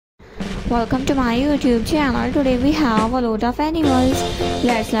Welcome to my YouTube channel. Today we have a lot of animals.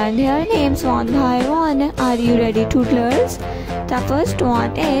 Let's learn their names one by one. Are you ready, toddlers? The first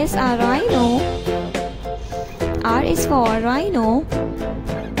one is a rhino. R is for rhino.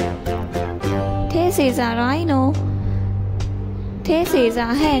 This is a rhino. This is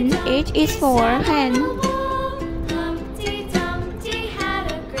a hen. H is for hen.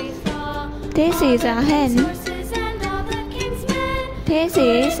 This is a hen. This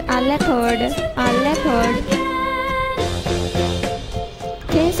is a leopard.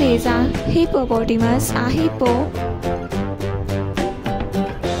 This is a hippopotamus. A hippo.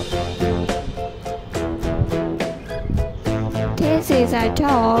 This is a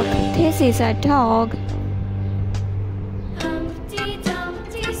dog. This is a dog.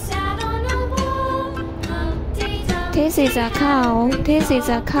 This is a cow. This is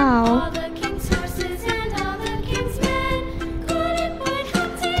a cow.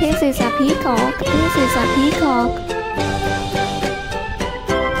 This is a peacock. This is a peacock.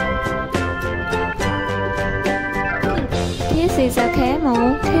 This is a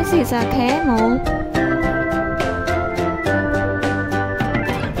camel. This is a camel.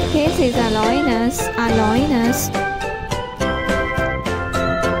 This is a lioness. A lioness.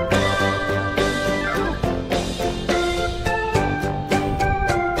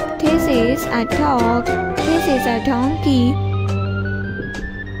 This is a dog. This is a donkey.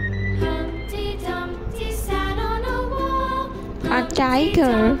 A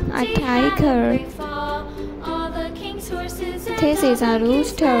tiger. A tiger. This is a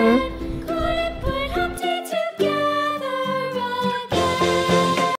rooster.